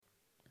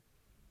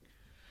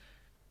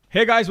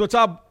Hey guys, what's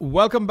up?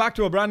 Welcome back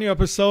to a brand new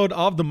episode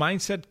of the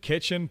Mindset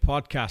Kitchen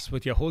podcast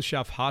with your host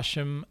Chef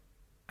Hashim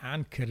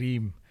and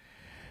Kareem.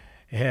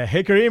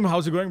 Hey Kareem,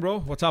 how's it going, bro?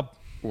 What's up?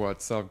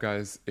 What's up,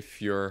 guys?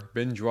 If you're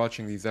binge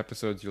watching these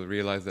episodes, you'll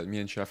realize that me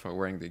and Chef are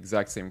wearing the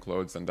exact same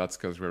clothes, and that's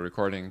because we're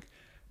recording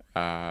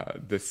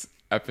this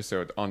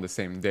episode on the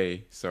same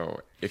day.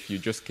 So if you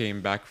just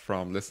came back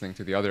from listening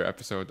to the other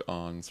episode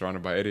on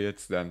Surrounded by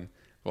Idiots, then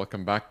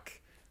welcome back.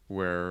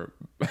 We're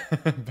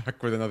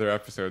back with another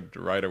episode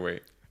right away.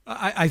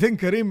 I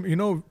think,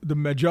 Kareem, the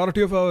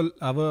majority of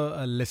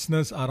our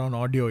listeners are on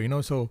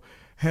audio, so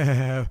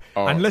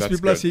unless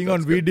people are seeing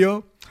on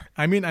video,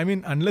 I mean,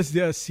 unless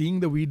they are seeing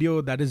the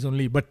video, that is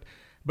only, but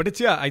it's,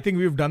 I think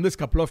we've done this a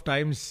couple of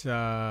times,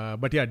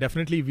 but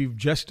definitely we've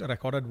just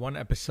recorded one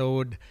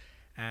episode,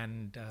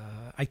 and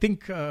I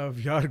think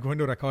we are going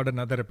to record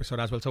another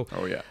episode as well. So,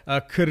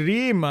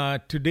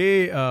 Kareem,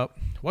 today,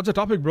 what's the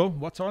topic, bro?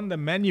 What's on the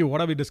menu? What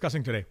are we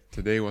discussing today?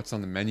 Today, what's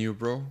on the menu,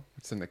 bro?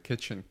 What's in the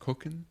kitchen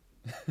cooking?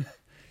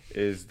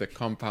 is the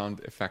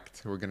compound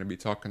effect. We're going to be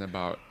talking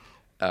about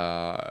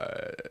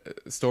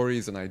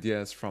stories and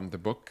ideas from the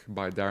book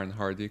by Darren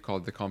Hardy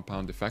called The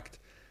Compound Effect,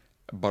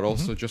 but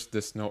also just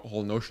this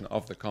whole notion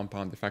of the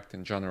compound effect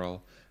in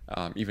general,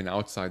 even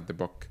outside the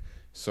book.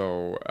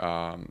 So,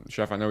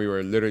 Chef, I know we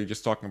were literally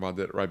just talking about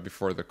it right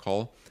before the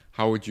call.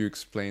 How would you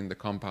explain the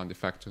compound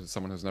effect to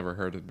someone who's never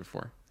heard it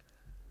before?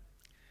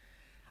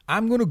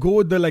 I'm going to go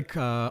with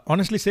the,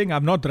 honestly saying,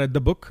 I've not read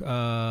the book,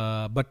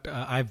 but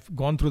I've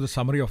gone through the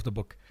summary of the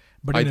book.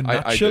 But in a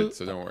nutshell... I did,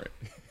 so don't worry.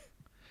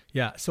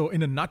 So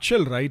in a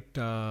nutshell, right,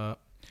 the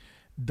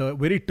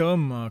very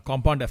term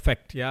compound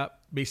effect,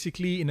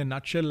 basically in a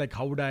nutshell, like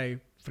how would I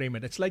frame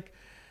it? It's like,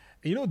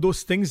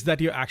 those things that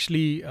you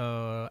actually,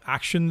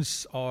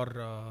 actions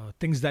or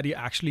things that you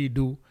actually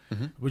do,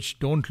 which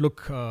don't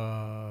look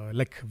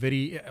like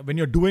very, when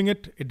you're doing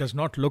it, it does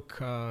not look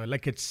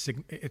like it's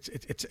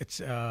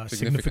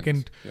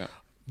significant.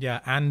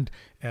 And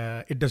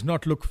it does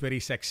not look very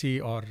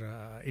sexy or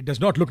it does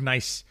not look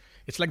nice.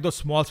 It's like those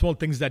small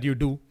things that you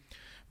do.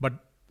 But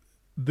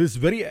these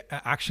very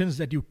actions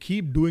that you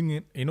keep doing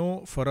it,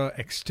 for an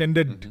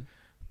extended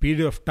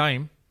period of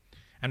time.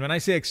 And when I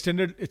say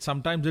extended,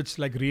 sometimes it's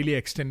like really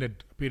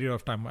extended period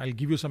of time. I'll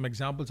give you some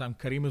examples.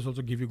 Kareem is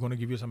also going to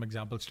give you some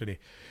examples today.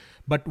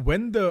 But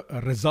when the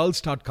results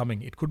start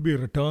coming, it could be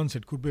returns,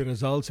 it could be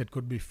results, it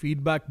could be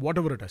feedback,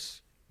 whatever it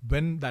is.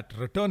 When that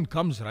return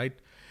comes, right,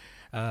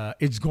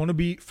 it's going to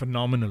be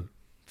phenomenal.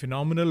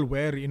 Phenomenal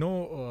where,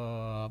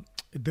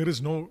 there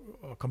is no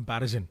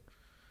comparison.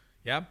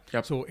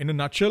 Yep. So in a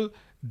nutshell,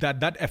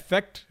 that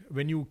effect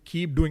when you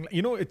keep doing,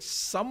 it's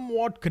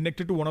somewhat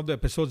connected to one of the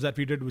episodes that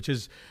we did, which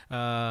is,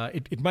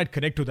 it might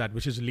connect to that,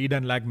 which is lead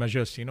and lag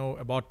measures,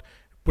 about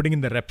putting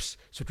in the reps.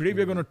 So today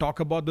we're going to talk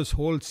about this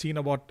whole scene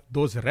about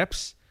those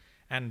reps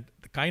and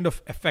the kind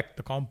of effect,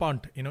 the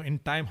compound, in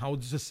time, how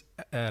this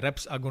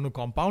reps are going to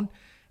compound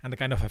and the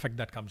kind of effect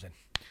that comes in.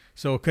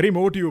 So Kareem,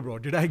 over to you, bro.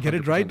 Did I get 100%.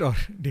 It right? Or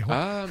do you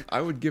want...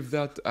 I would give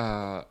that,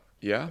 a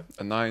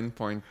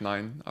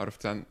 9.9 out of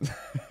 10.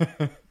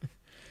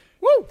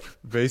 Woo!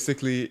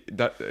 Basically,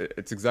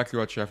 it's exactly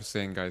what Chef is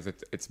saying, guys.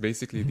 It's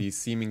basically these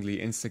seemingly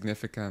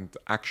insignificant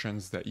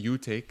actions that you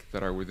take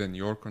that are within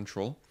your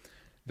control,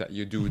 that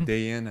you do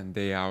day in and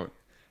day out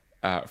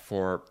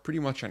for pretty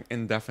much an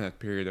indefinite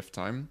period of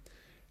time,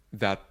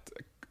 that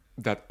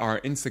are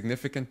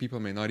insignificant.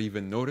 People may not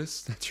even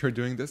notice that you're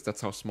doing this.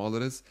 That's how small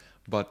it is.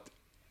 But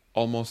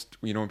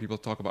almost, when people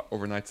talk about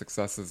overnight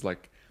successes,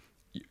 like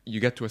you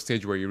get to a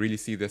stage where you really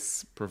see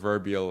this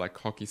proverbial like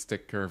hockey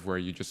stick curve where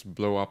you just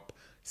blow up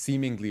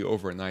seemingly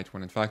overnight,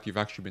 when in fact you've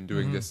actually been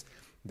doing this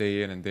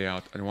day in and day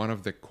out. And one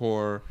of the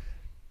core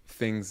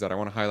things that I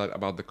want to highlight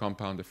about the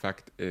compound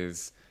effect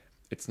is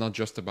it's not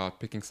just about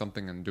picking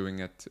something and doing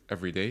it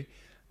every day,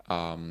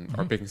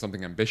 or picking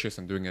something ambitious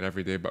and doing it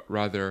every day, but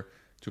rather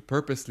to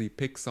purposely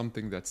pick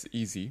something that's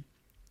easy,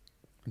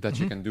 that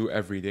you can do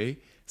every day,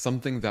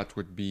 something that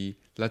would be,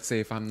 let's say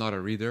if I'm not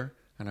a reader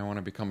and I want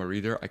to become a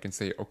reader, I can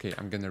say, okay,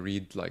 I'm going to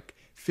read like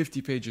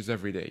 50 pages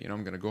every day.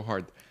 I'm going to go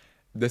hard.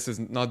 This is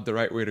not the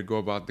right way to go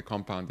about the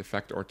compound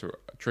effect or to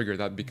trigger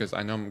that, because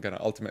I know I'm going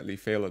to ultimately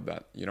fail at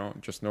that,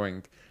 just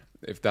knowing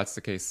if that's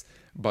the case.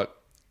 But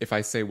if I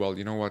say, well,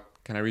 you know what,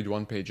 can I read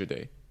 1 page a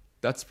day?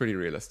 That's pretty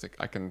realistic.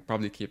 I can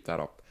probably keep that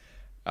up.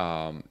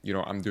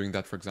 I'm doing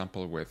that, for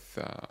example, with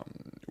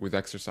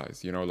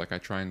exercise, like I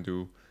try and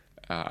do,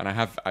 and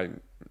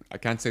I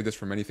can't say this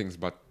for many things,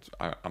 but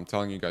I'm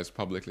telling you guys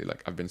publicly,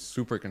 like I've been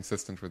super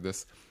consistent with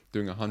this,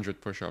 doing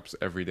 100 push-ups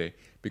every day,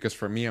 because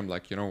for me, I'm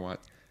like, you know what?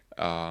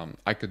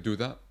 I could do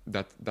that.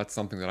 That's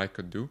something that I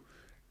could do,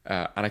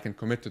 and I can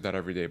commit to that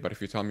every day. But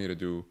if you tell me to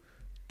do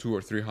 200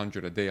 or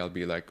 300 a day, I'll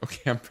be like,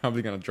 okay, I'm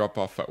probably gonna drop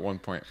off at one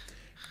point.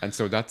 And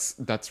so that's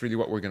really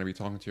what we're gonna be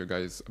talking to you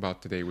guys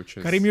about today, which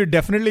is Kareem, you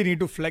definitely need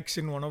to flex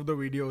in one of the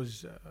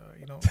videos.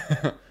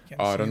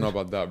 Oh, I don't know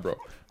about that, bro.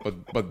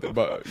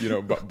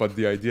 But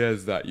the idea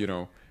is that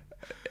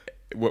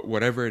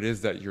whatever it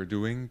is that you're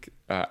doing,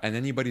 and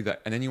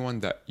anyone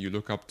that you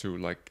look up to,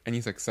 like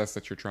any success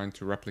that you're trying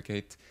to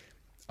replicate,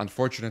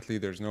 unfortunately,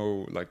 there's no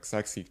like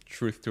sexy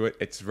truth to it.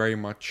 It's very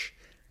much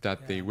that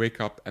they wake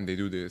up and they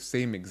do the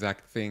same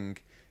exact thing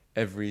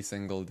every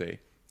single day.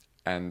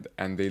 And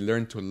they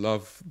learn to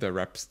love the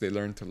reps. They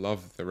learn to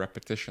love the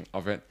repetition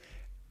of it.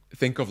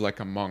 Think of like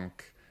a monk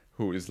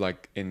who is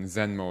like in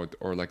Zen mode,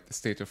 or like the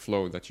state of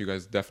flow that you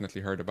guys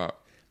definitely heard about.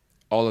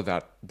 All of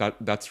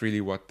that's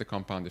really what the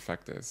compound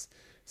effect is.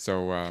 So,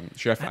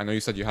 Chef, I know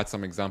you said you had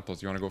some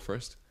examples. You want to go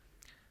first?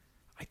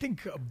 I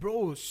think,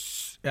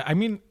 I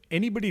mean,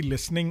 anybody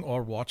listening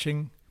or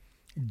watching,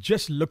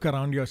 just look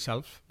around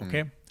yourself,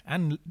 okay?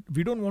 And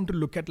we don't want to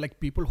look at like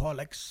people who are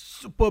like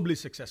superbly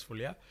successful,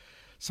 yeah?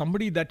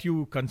 Somebody that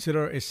you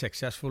consider is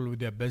successful with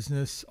their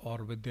business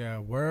or with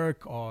their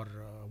work or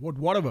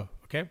whatever,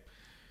 okay?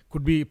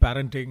 Could be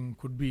parenting,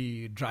 could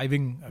be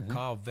driving a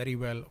car very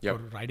well, or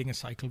riding a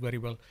cycle very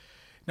well.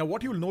 Now,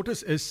 what you'll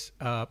notice is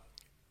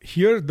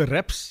here the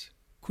reps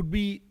could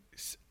be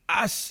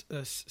as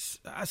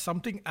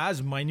something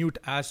as minute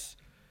as,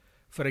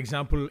 for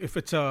example, if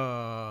it's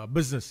a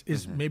business,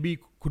 is maybe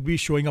could be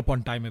showing up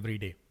on time every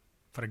day,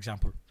 for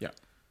example. Yeah.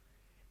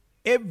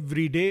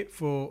 Every day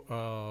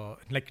for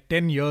like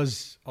 10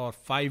 years or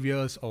 5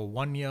 years or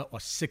 1 year or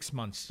 6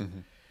 months.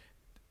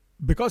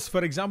 Because,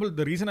 for example,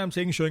 the reason I'm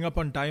saying showing up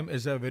on time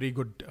is a very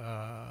good,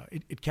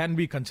 it can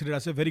be considered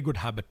as a very good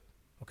habit.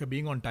 Okay,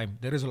 being on time.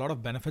 There is a lot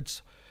of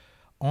benefits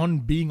on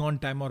being on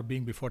time or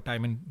being before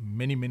time in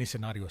many, many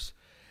scenarios.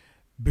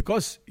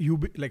 Because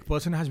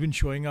person has been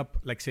showing up,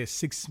 like say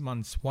 6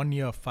 months, 1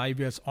 year, 5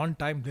 years on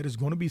time, there is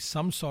going to be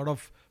some sort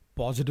of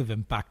positive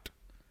impact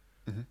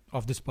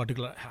of this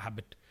particular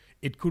habit.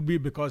 It could be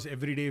because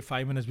every day,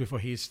 5 minutes before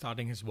he is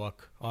starting his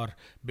work, or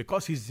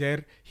because he's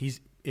there, he's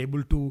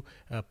able to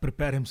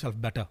prepare himself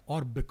better,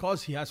 or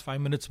because he has 5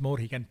 minutes more,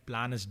 he can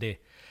plan his day.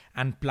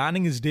 And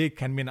planning his day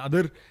can be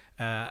another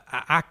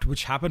act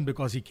which happened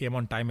because he came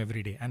on time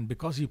every day. And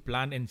because he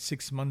planned in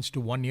 6 months to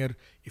 1 year,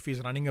 if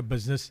he's running a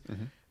business,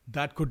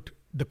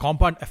 the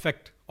compound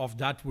effect of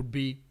that would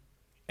be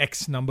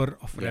X number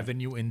of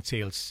revenue in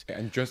sales.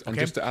 And just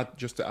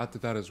to add to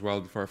that as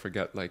well, before I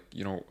forget, like,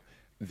 you know,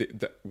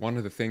 the one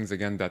of the things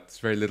again that's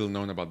very little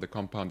known about the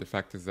compound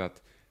effect is that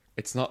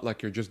it's not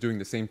like you're just doing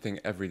the same thing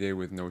every day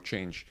with no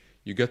change.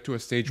 You get to a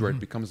stage where it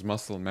becomes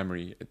muscle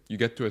memory. You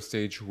get to a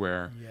stage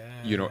where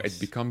you know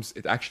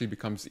it actually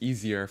becomes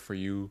easier for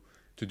you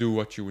to do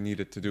what you need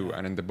it to do.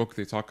 And in the book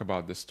they talk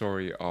about the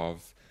story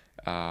of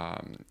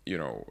you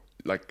know,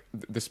 like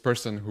this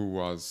person who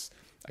was,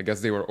 I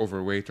guess they were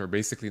overweight or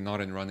basically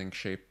not in running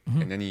shape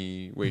in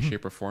any way,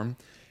 shape or form.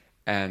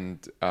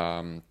 And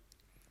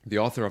the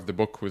author of the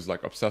book was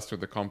like obsessed with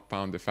the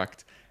compound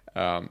effect.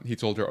 He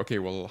told her, okay,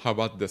 well, how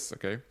about this?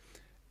 Okay,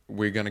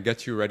 we're going to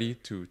get you ready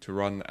to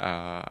run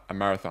a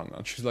marathon.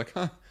 And she's like,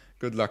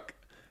 good luck.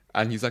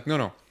 And he's like,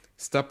 no.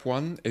 Step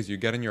one is you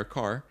get in your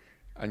car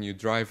and you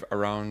drive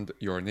around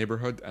your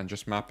neighborhood and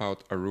just map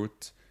out a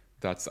route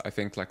that's, I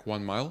think, like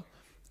 1 mile.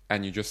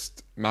 And you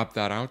just map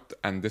that out.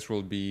 And this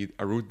will be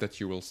a route that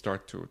you will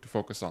start to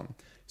focus on.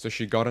 So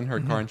she got in her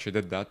car and she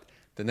did that.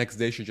 The next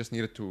day, she just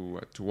needed to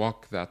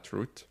walk that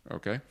route,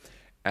 okay?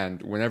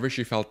 And whenever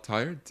she felt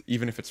tired,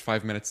 even if it's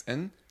 5 minutes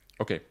in,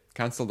 okay,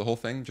 cancel the whole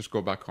thing, just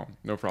go back home,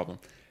 no problem.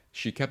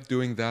 She kept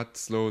doing that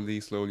slowly,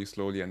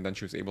 and then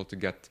she was able to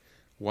get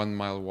 1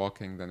 mile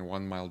walking, then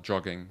 1 mile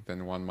jogging,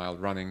 then 1 mile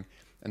running,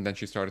 and then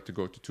she started to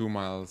go to 2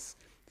 miles,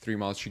 3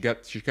 miles. She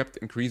kept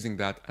increasing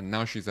that, and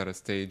now she's at a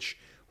stage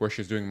where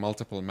she's doing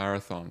multiple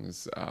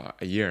marathons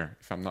a year,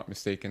 if I'm not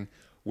mistaken,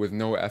 with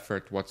no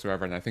effort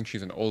whatsoever. And I think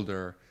she's an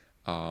older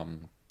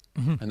woman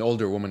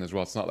as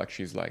well. It's not like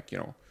she's like, you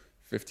know,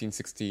 15,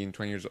 16,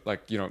 20 years,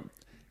 like, you know,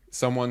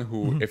 someone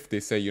who, if they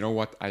say, you know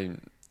what, I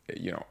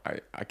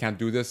can't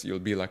do this, you'll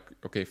be like,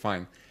 okay,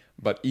 fine.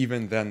 But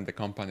even then the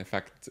compound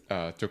effect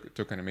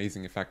took an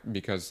amazing effect,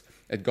 because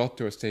it got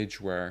to a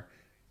stage where,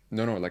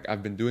 no, like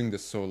I've been doing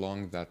this so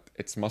long that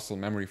it's muscle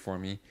memory for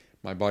me.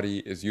 My body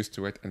is used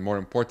to it. And more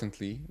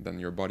importantly than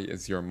your body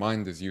is your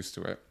mind is used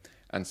to it.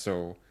 And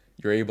so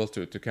you're able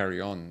to carry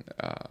on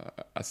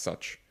as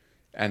such.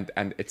 And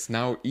it's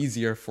now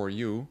easier for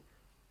you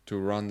to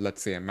run,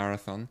 let's say, a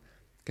marathon.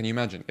 Can you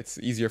imagine? It's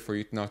easier for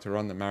you now to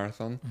run the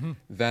marathon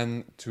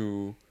than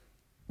to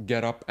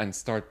get up and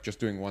start just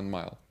doing 1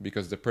 mile.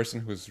 Because the person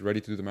who's ready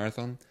to do the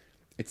marathon,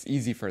 it's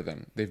easy for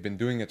them. They've been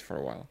doing it for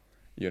a while,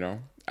 you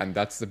know? And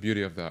that's the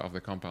beauty of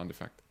the compound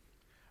effect.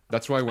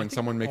 That's why when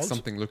someone makes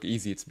something look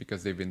easy, it's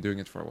because they've been doing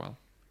it for a while.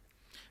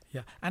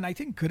 Yeah. And I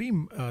think,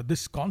 Kareem,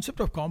 this concept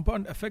of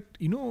compound effect,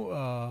 you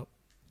know,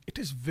 it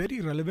is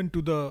very relevant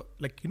to the,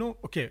 like, you know,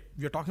 okay,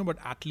 we're talking about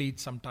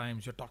athletes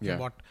sometimes, you're talking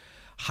about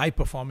high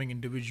performing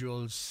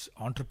individuals,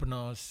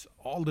 entrepreneurs,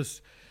 all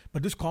this.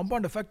 But this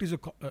compound effect is a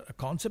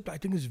concept I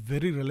think is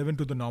very relevant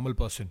to the normal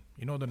person,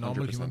 you know, the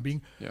normal 100%. Human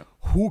being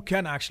who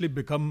can actually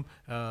become,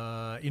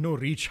 you know,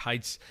 reach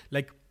heights.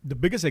 Like the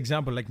biggest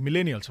example, like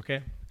millennials,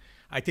 okay?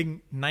 I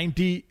think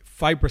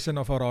 95%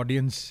 of our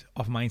audience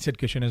of Mindset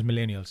Kitchen is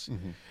millennials.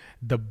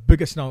 The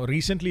biggest now,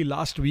 recently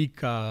last week,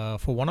 for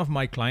one of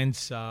my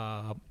clients,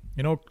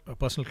 you know,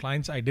 personal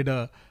clients, I did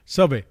a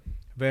survey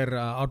where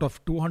out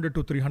of 200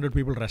 to 300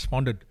 people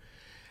responded.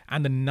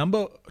 And the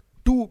number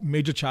two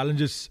major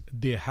challenges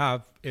they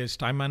have is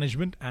time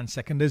management, and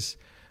second is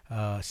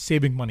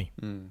saving money.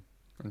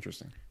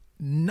 Interesting.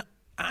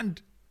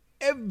 And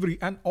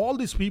all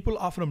these people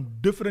are from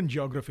different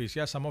geographies.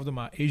 Yeah, some of them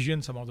are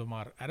Asian, some of them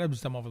are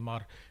Arabs, some of them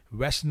are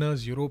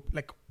Westerners, Europe,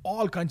 like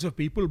all kinds of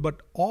people,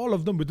 but all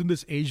of them within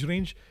this age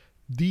range,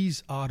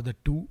 these are the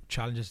two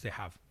challenges they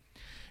have.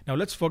 Now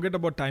let's forget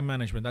about time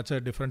management. That's a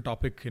different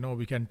topic,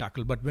 we can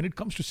tackle. But when it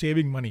comes to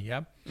saving money,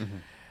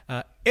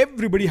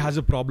 everybody has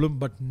a problem,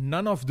 but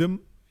none of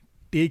them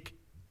take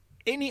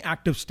any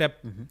active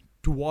step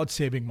towards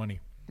saving money.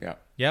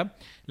 Yeah.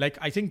 Like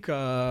I think,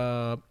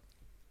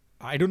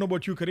 I don't know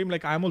about you, Kareem.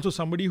 Like I'm also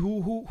somebody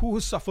who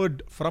has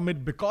suffered from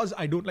it because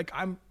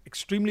I'm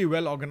extremely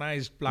well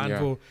organized, planned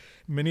for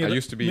many other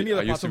parts of my life.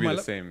 I used to be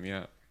the same.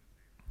 Yeah.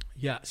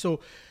 Yeah. So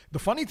the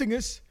funny thing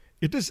is,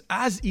 it is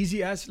as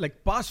easy as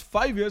like past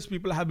 5 years,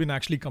 people have been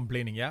actually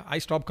complaining. Yeah. I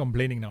stopped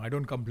complaining now. I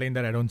don't complain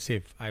that I don't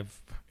save.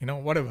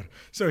 Whatever.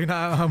 So,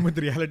 I'm with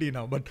reality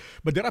now. But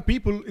there are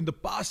people in the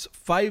past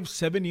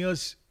 5-7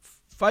 years,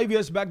 5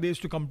 years back, they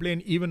used to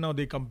complain. Even now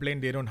they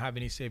complain they don't have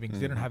any savings.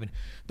 They don't have any.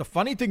 The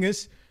funny thing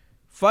is,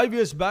 5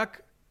 years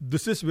back,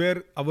 this is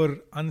where our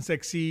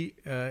unsexy,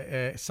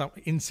 some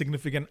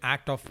insignificant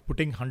act of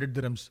putting 100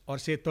 dirhams or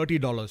say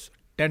 $30,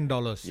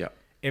 $10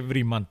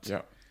 every month.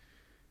 Yeah.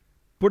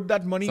 Put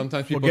that money.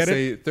 Sometimes people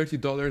say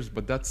 $30,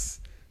 but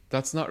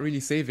that's not really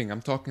saving.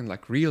 I'm talking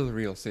like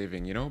real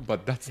saving,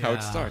 but that's how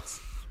it starts.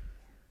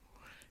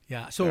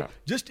 Yeah. So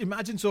just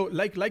imagine. So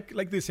like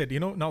they said,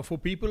 now for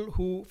people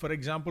who, for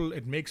example,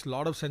 it makes a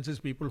lot of sense is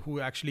people who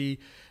actually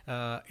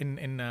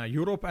in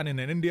Europe and in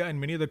India and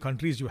many other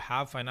countries, you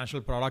have financial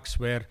products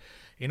where,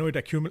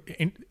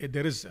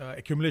 there is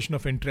accumulation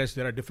of interest.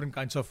 There are different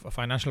kinds of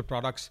financial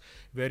products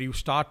where you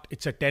start,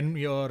 it's a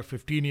 10-year,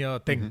 15-year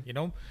thing,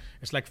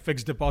 it's like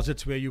fixed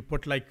deposits where you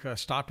put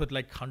start with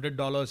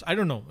 $100. I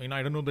don't know,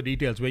 I don't know the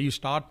details, where you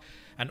start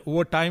and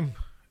over time,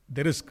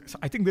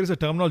 I think there is a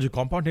terminology,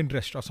 compound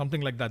interest or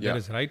something like that. Yeah. There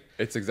is, right?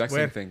 It's exact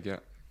same thing. Yeah.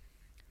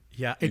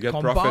 Yeah. You get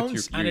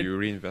compounds profit, you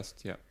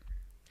reinvest. Yeah.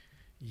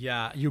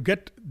 Yeah. You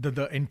get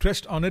the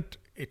interest on it.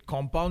 It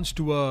compounds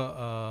to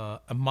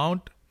a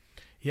amount.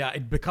 Yeah.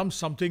 It becomes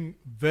something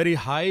very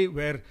high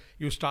where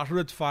you started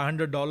with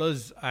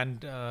 $500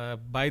 and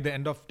by the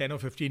end of 10 or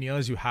 15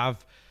 years, you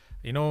have,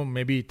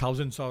 maybe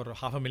thousands or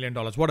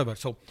 $500,000, whatever.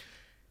 So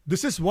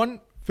this is one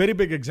very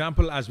big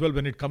example as well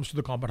when it comes to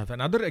the compound.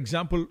 Another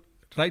example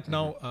right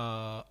now,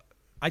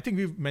 I think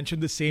we've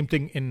mentioned the same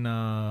thing in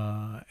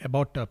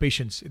about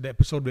patience, in the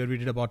episode where we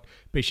did about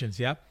patience.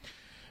 Yeah,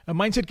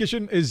 Mindset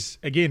Kitchen is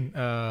again,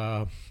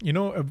 a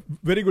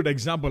very good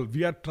example.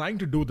 We are trying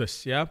to do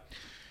this. Yeah,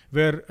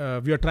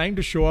 where we are trying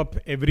to show up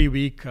every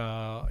week.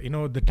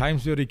 The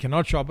times where we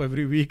cannot show up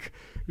every week,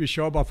 we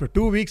show up after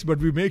 2 weeks, but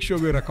we make sure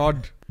we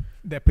record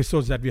the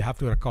episodes that we have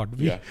to record.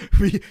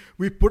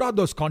 We put out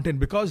those content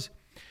because.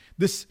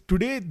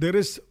 Today, there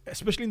is,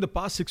 especially in the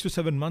past 6 to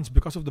 7 months,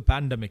 because of the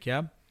pandemic,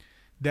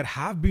 there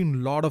have been a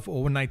lot of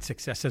overnight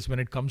successes when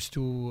it comes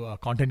to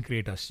content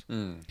creators.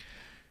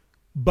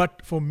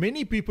 But for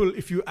many people,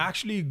 if you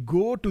actually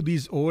go to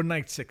these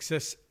overnight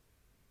success,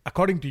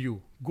 according to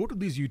you, go to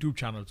these YouTube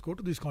channels, go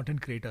to these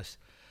content creators,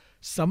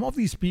 some of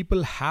these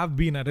people have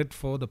been at it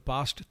for the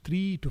past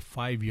 3 to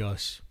 5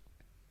 years.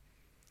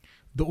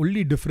 The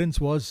only difference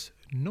was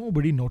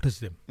nobody noticed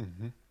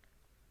them.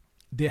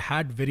 They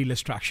had very less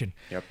traction.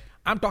 Yep.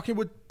 I'm talking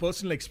with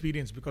personal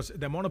experience because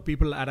the amount of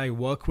people that I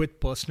work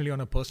with personally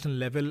on a personal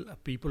level,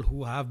 people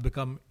who have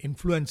become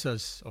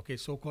influencers,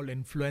 so-called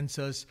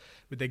influencers,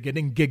 where they're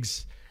getting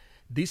gigs.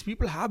 These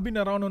people have been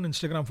around on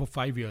Instagram for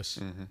 5 years,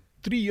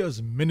 3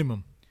 years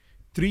minimum.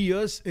 3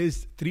 years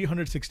is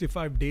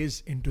 365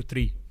 days into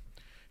 3.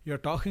 You're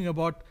talking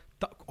about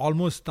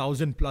almost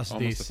 1,000 plus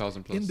almost days.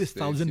 1,000 plus in this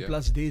 1,000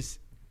 plus days,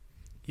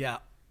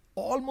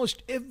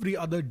 almost every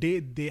other day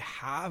they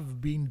have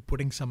been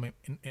putting some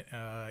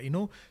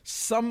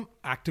some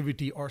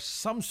activity or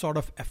some sort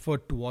of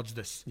effort towards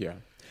this.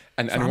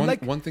 And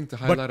one thing to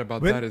highlight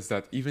about that is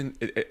that even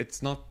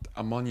it's not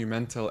a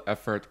monumental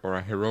effort or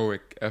a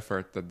heroic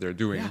effort that they're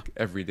doing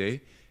every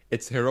day.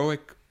 It's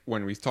heroic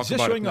when we talk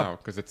about it now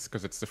because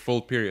it's the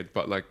full period,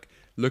 but like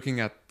looking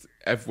at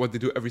what they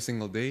do every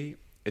single day,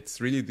 it's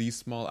really these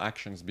small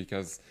actions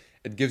because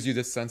it gives you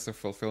this sense of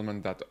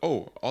fulfillment that,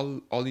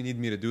 all you need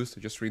me to do is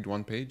to just read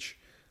one page.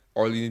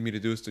 All you need me to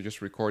do is to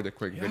just record a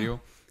quick video.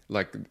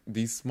 Like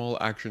these small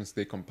actions,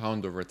 they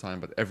compound over time,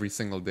 but every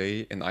single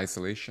day in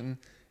isolation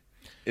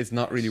is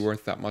not really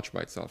worth that much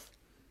by itself.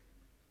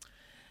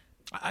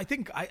 I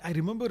think I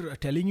remember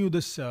telling you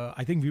this.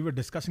 I think we were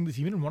discussing this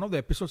even in one of the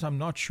episodes. I'm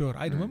not sure.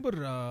 I remember,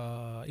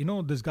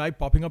 this guy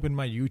popping up in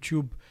my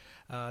YouTube.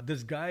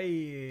 This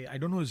guy, I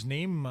don't know his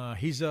name.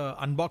 He's a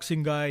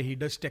unboxing guy. He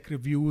does tech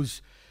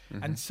reviews.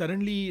 And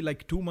suddenly,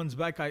 like 2 months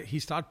back, he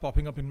started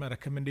popping up in my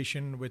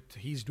recommendation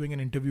he's doing an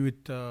interview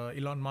with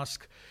Elon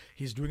Musk.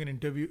 He's doing an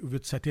interview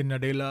with Satya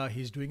Nadella.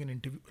 He's doing an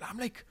interview. I'm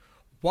like,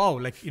 wow,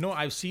 like, you know,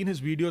 I've seen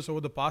his videos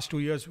over the past 2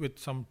 years with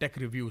some tech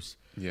reviews.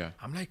 Yeah.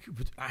 I'm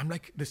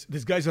like,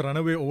 this guy's a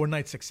runaway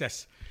overnight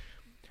success.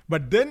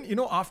 But then, you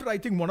know, after I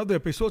think one of the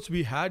episodes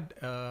we had,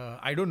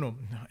 I don't know,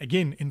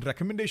 again, in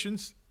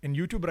recommendations, in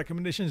YouTube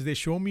recommendations, they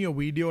show me a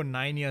video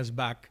 9 years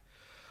back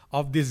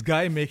of this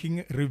guy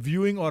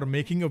reviewing or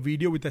making a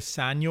video with a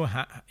Sanyo,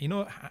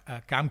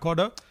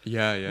 camcorder.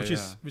 Yeah.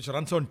 Which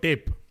runs on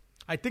tape.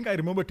 I think I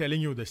remember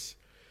telling you this.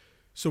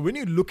 So when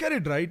you look at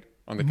it, right,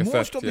 On the cassette,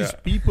 most of these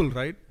people,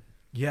 right,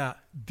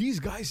 these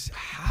guys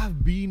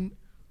have been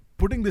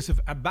putting this.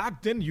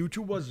 Back then,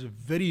 YouTube was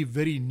very,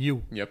 very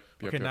new. Yep.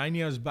 9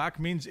 years back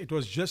means it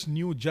was just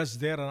new, just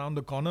there around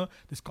the corner.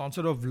 This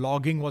concept of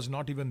vlogging was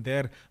not even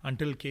there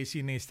until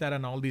Casey Neistat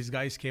and all these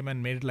guys came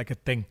and made it like a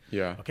thing.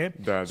 Yeah. Okay.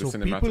 The so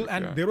cinematic, people,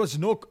 and there was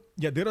no,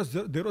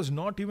 there was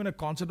not even a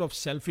concept of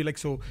selfie. Like,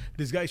 so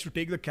this guy used to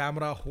take the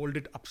camera, hold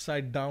it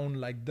upside down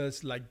like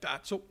this, like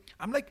that. So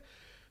I'm like,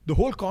 the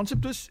whole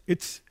concept is,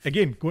 it's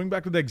again going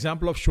back to the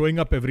example of showing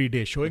up every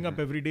day. Showing up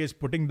every day is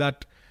putting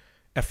that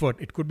effort.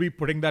 It could be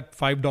putting that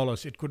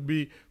 $5. It could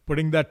be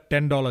putting that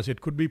 $10. It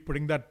could be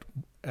putting that,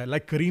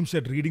 like Kareem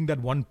said, reading that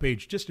one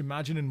page. Just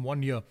imagine in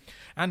 1 year.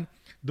 And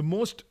the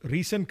most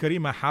recent,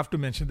 Kareem, I have to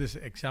mention this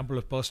example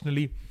of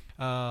personally.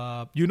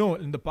 You know,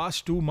 in the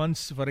past 2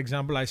 months, for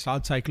example, I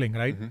started cycling,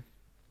 right? Mm-hmm.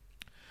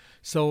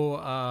 So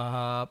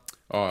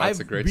that's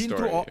a great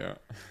story.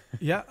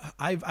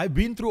 I've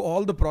been through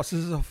all the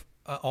processes of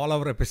all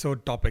our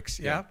episode topics.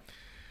 Yeah.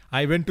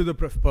 I went to the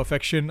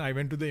perfection. I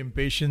went to the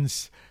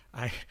impatience.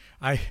 I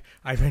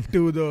went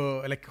to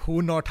the like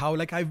who, not how.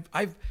 Like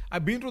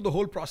I've been through the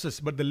whole process.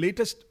 But the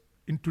latest,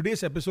 in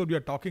today's episode, we are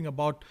talking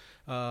about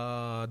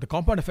the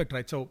compound effect,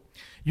 right? So,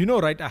 you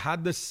know, right, I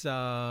had this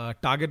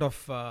target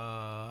of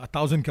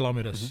 1,000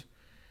 kilometers.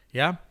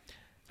 Yeah.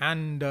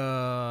 And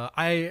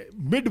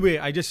midway,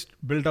 I just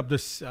built up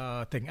this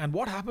thing. And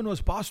what happened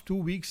was, past 2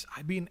 weeks,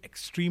 I've been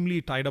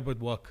extremely tied up with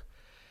work.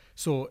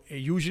 So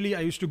usually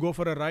I used to go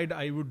for a ride.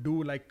 I would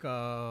do like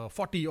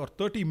 40 or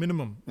 30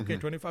 minimum. Okay,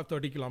 25,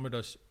 30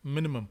 kilometers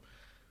minimum.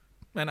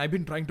 And I've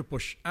been trying to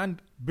push.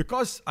 And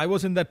because I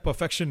was in that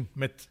perfection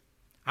myth,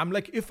 I'm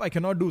like, if I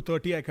cannot do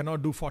 30, I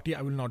cannot do 40,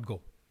 I will not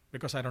go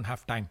because I don't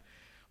have time.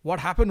 What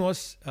happened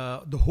was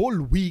the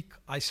whole week,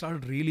 I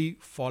started really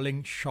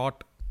falling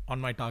short on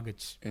my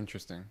targets.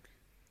 Interesting.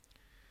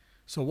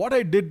 So what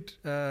I did,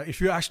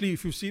 if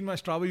you've seen my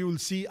Strava, you will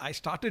see I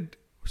started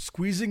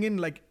squeezing in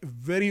like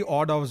very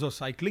odd hours of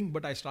cycling,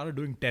 but I started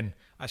doing 10.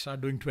 I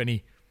started doing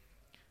 20.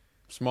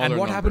 Smaller and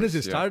what numbers, happened is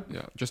it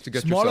started just to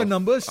get smaller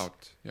numbers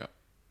out.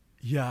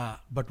 Yeah,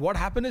 but what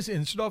happened is,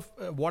 instead of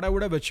what I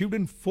would have achieved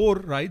in 4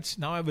 rides,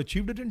 now I've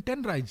achieved it in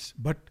 10 rides.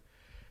 But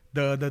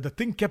the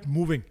thing kept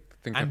moving.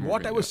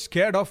 What I was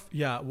scared of,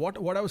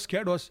 what I was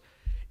scared was,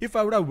 if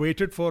I would have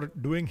waited for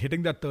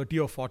hitting that 30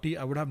 or 40,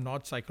 I would have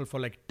not cycled for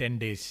like 10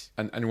 days.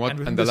 And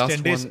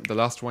the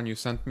last one you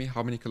sent me,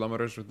 how many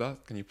kilometers was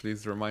that? Can you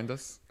please remind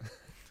us?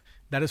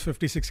 That is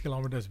 56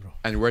 kilometers, bro.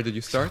 And where did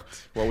you start?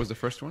 What was the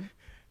first one?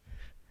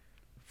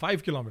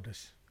 5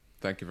 kilometers.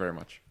 Thank you very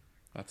much.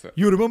 That's it.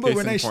 You remember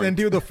when I sent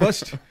you the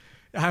first...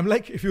 I'm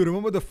like, if you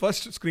remember the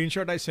first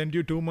screenshot I sent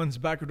you 2 months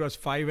back, it was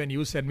 5 and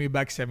you sent me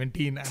back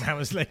 17. And I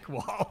was like,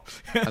 wow.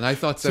 And I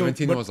thought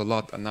 17 was a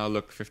lot. And now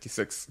look,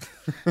 56.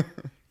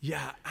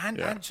 Yeah.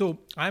 And so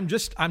I'm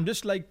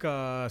just like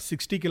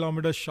 60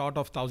 kilometers short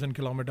of 1,000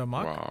 kilometer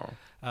mark.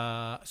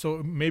 Wow.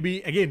 So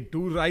maybe again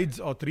 2 rides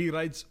or 3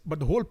 rides. But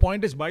the whole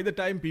point is, by the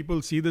time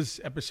people see this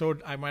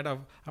episode, I might have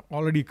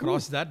already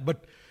crossed that.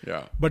 But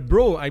But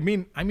bro, I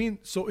mean,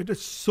 so it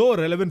is so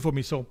relevant for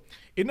me. So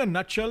in a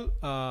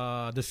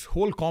nutshell, this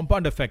whole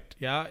compound effect,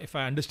 if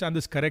I understand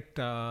this correct,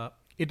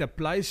 it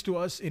applies to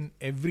us in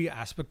every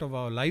aspect of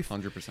our life.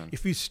 100%.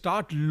 If we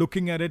start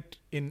looking at it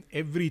in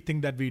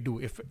everything that we do,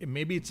 if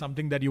maybe it's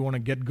something that you want to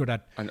get good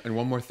at. And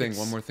one more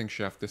thing,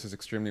 Chef, this is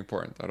extremely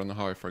important. I don't know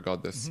how I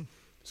forgot this.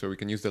 So we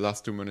can use the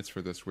last 2 minutes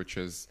for this, which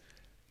is,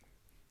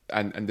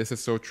 and this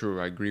is so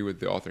true. I agree with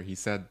the author. He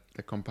said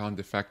the compound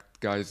effect,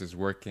 guys, is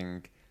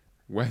working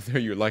whether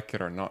you like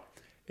it or not.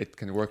 It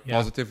can work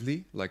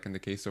positively, like in the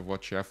case of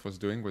what Chef was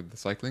doing with the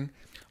cycling.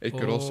 It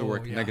could also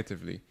work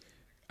negatively.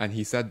 And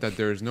he said that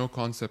there is no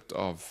concept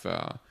of,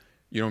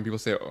 when people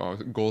say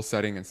goal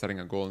setting and setting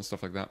a goal and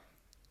stuff like that,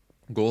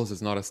 goals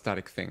is not a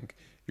static thing.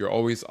 You're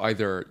always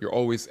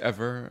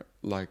ever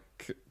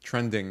like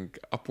trending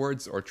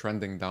upwards or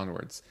trending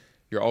downwards.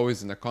 You're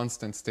always in a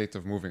constant state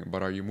of moving,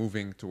 but are you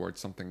moving towards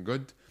something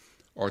good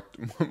or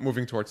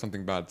moving towards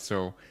something bad?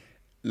 So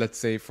let's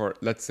say for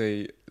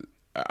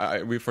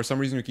some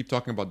reason we keep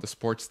talking about the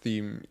sports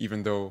theme,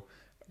 even though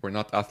we're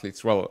not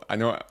athletes. Well, I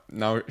know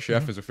now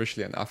Chef is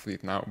officially an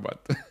athlete now,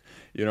 but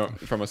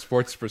from a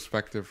sports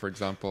perspective, for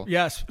example.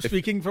 Yes,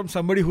 speaking from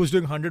somebody who's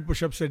doing 100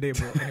 push-ups a day,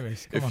 bro.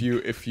 Anyways, if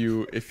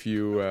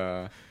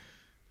you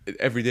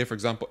every day, for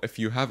example, if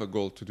you have a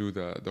goal to do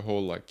the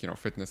whole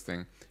fitness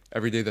thing,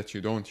 every day that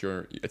you don't,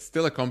 it's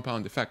still a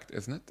compound effect,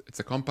 isn't it? It's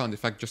a compound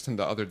effect just in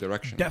the other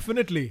direction.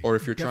 Definitely. Or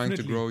if you're trying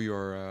to grow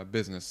your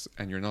business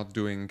and you're not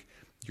doing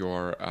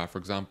your, for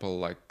example,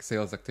 like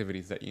sales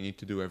activities that you need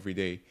to do every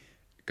day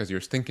because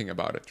you're thinking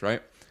about it,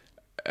 right?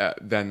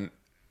 Then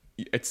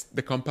it's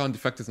the compound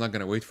effect is not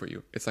going to wait for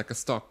you. It's like a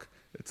stock.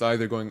 It's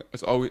either going,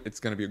 it's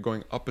going to be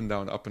going up and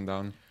down,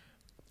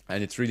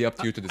 and it's really up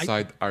to you to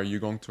decide: are you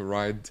going to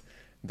ride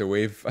the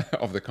wave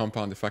of the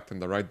compound effect in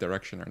the right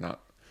direction or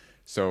not?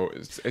 So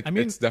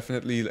it's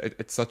definitely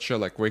it's such a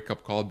like wake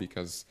up call,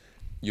 because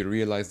you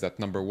realize that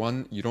number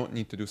one, you don't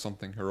need to do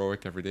something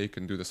heroic every day. You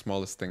can do the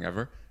smallest thing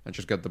ever and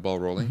just get the ball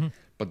rolling. Mm-hmm.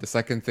 But the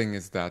second thing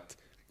is that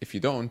if you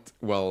don't,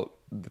 well,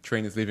 the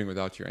train is leaving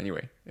without you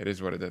anyway. It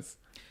is what it is.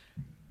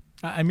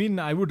 I mean,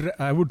 I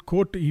would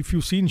quote, if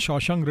you've seen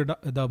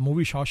the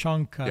movie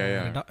Shawshank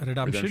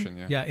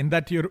Redemption. Yeah, in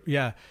that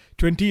year,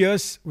 20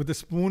 years with a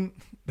spoon,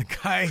 the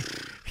guy.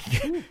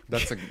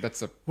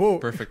 That's a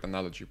perfect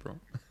analogy, bro.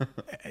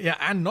 Yeah,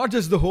 and not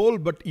just the whole,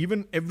 but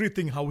even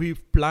everything, how he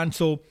planned.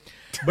 So,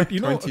 but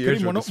you know,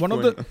 Karim, one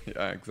of the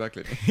yeah,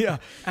 exactly. Yeah,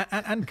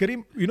 and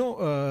Karim, you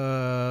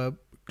know,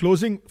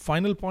 closing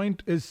final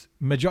point is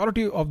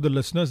majority of the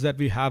listeners that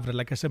we have,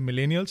 like I said,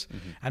 millennials,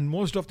 and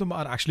most of them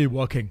are actually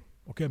working.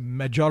 Okay,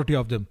 majority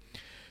of them.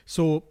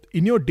 So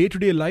in your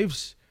day-to-day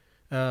lives,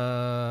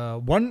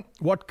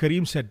 what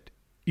Karim said,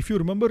 if you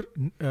remember,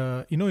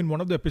 you know, in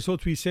one of the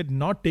episodes we said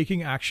not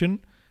taking action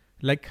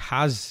like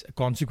has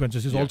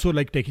consequences. Is also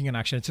like taking an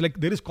action. It's like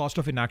there is cost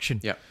of inaction.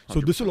 Yeah. 100%.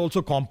 So this will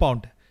also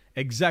compound.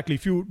 Exactly.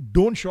 If you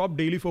don't show up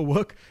daily for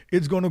work,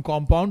 it's going to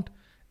compound,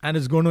 and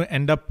it's going to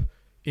end up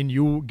in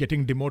you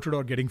getting demoted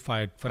or getting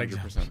fired, for 100%.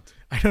 Example.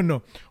 I don't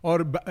know.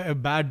 Or a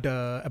bad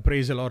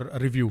appraisal or a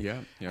review.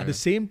 At the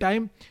same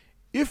time,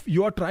 if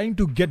you are trying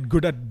to get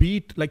good at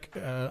like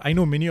I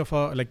know many of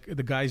our, like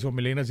the guys who are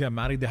millennials, they are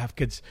married, they have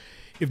kids.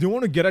 If they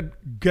want to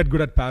get good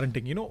at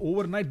parenting, you know,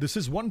 overnight, this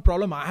is one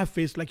problem I have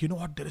faced. Like, you know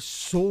what, there is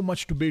so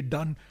much to be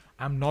done.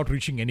 I'm not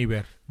reaching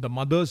anywhere. The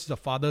mothers, the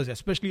fathers,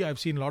 especially I've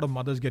seen a lot of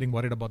mothers getting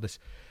worried about this.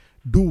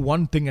 Do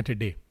one thing at a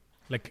day.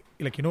 Like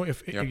you know,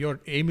 if your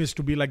aim is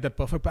to be like that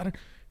perfect parent,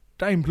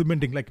 try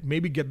implementing, like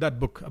maybe get that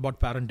book about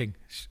parenting.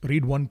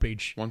 Read one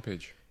page.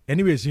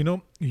 Anyways, you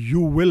know,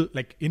 you will,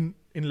 like in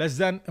less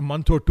than a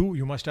month or two,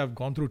 you must have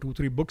gone through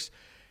 2-3 books.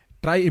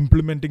 Try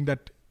implementing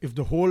that. If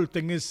the whole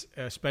thing is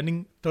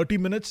spending 30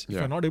 minutes, if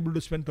you're not able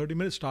to spend 30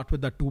 minutes, start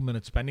with that 2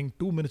 minutes, spending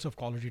 2 minutes of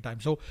quality time.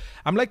 So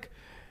I'm like,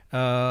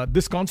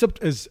 this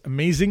concept is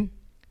amazing.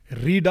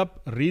 Read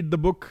the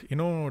book, you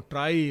know,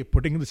 try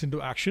putting this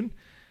into action.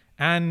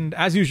 And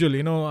as usual,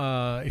 you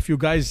know, if you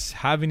guys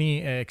have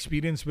any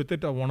experience with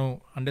it or want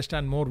to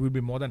understand more, we'll be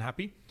more than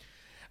happy.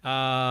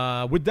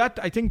 With that,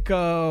 I think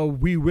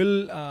we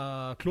will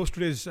close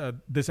today's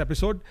this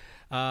episode.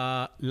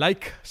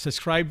 Like,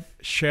 subscribe,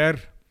 share.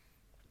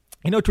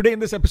 You know, today in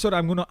this episode,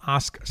 I'm going to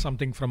ask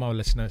something from our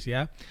listeners.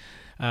 Yeah,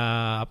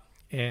 I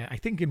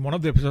think in one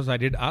of the episodes I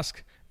did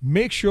ask.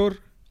 Make sure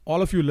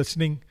all of you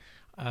listening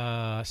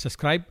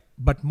subscribe,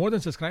 but more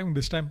than subscribing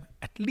this time,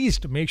 at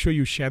least make sure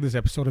you share this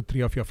episode with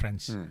 3 of your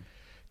friends.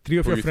 3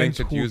 of your friends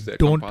who use the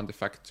compound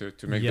effect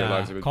to make their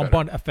lives a bit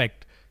compound better.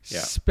 Effect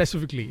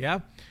specifically. Yeah,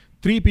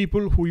 3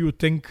 people who you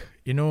think,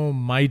 you know,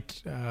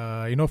 might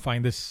you know,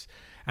 find this,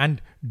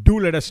 and do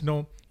let us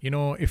know, you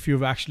know, if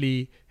you've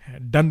actually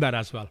done that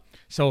as well.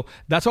 So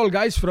that's all,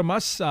 guys, from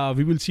us.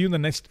 We will see you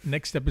in the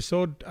next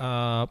episode.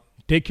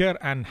 Take care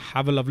and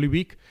have a lovely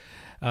week.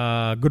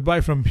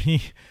 Goodbye from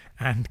me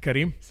and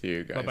Karim. See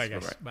you guys. Bye-bye,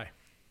 guys. Bye.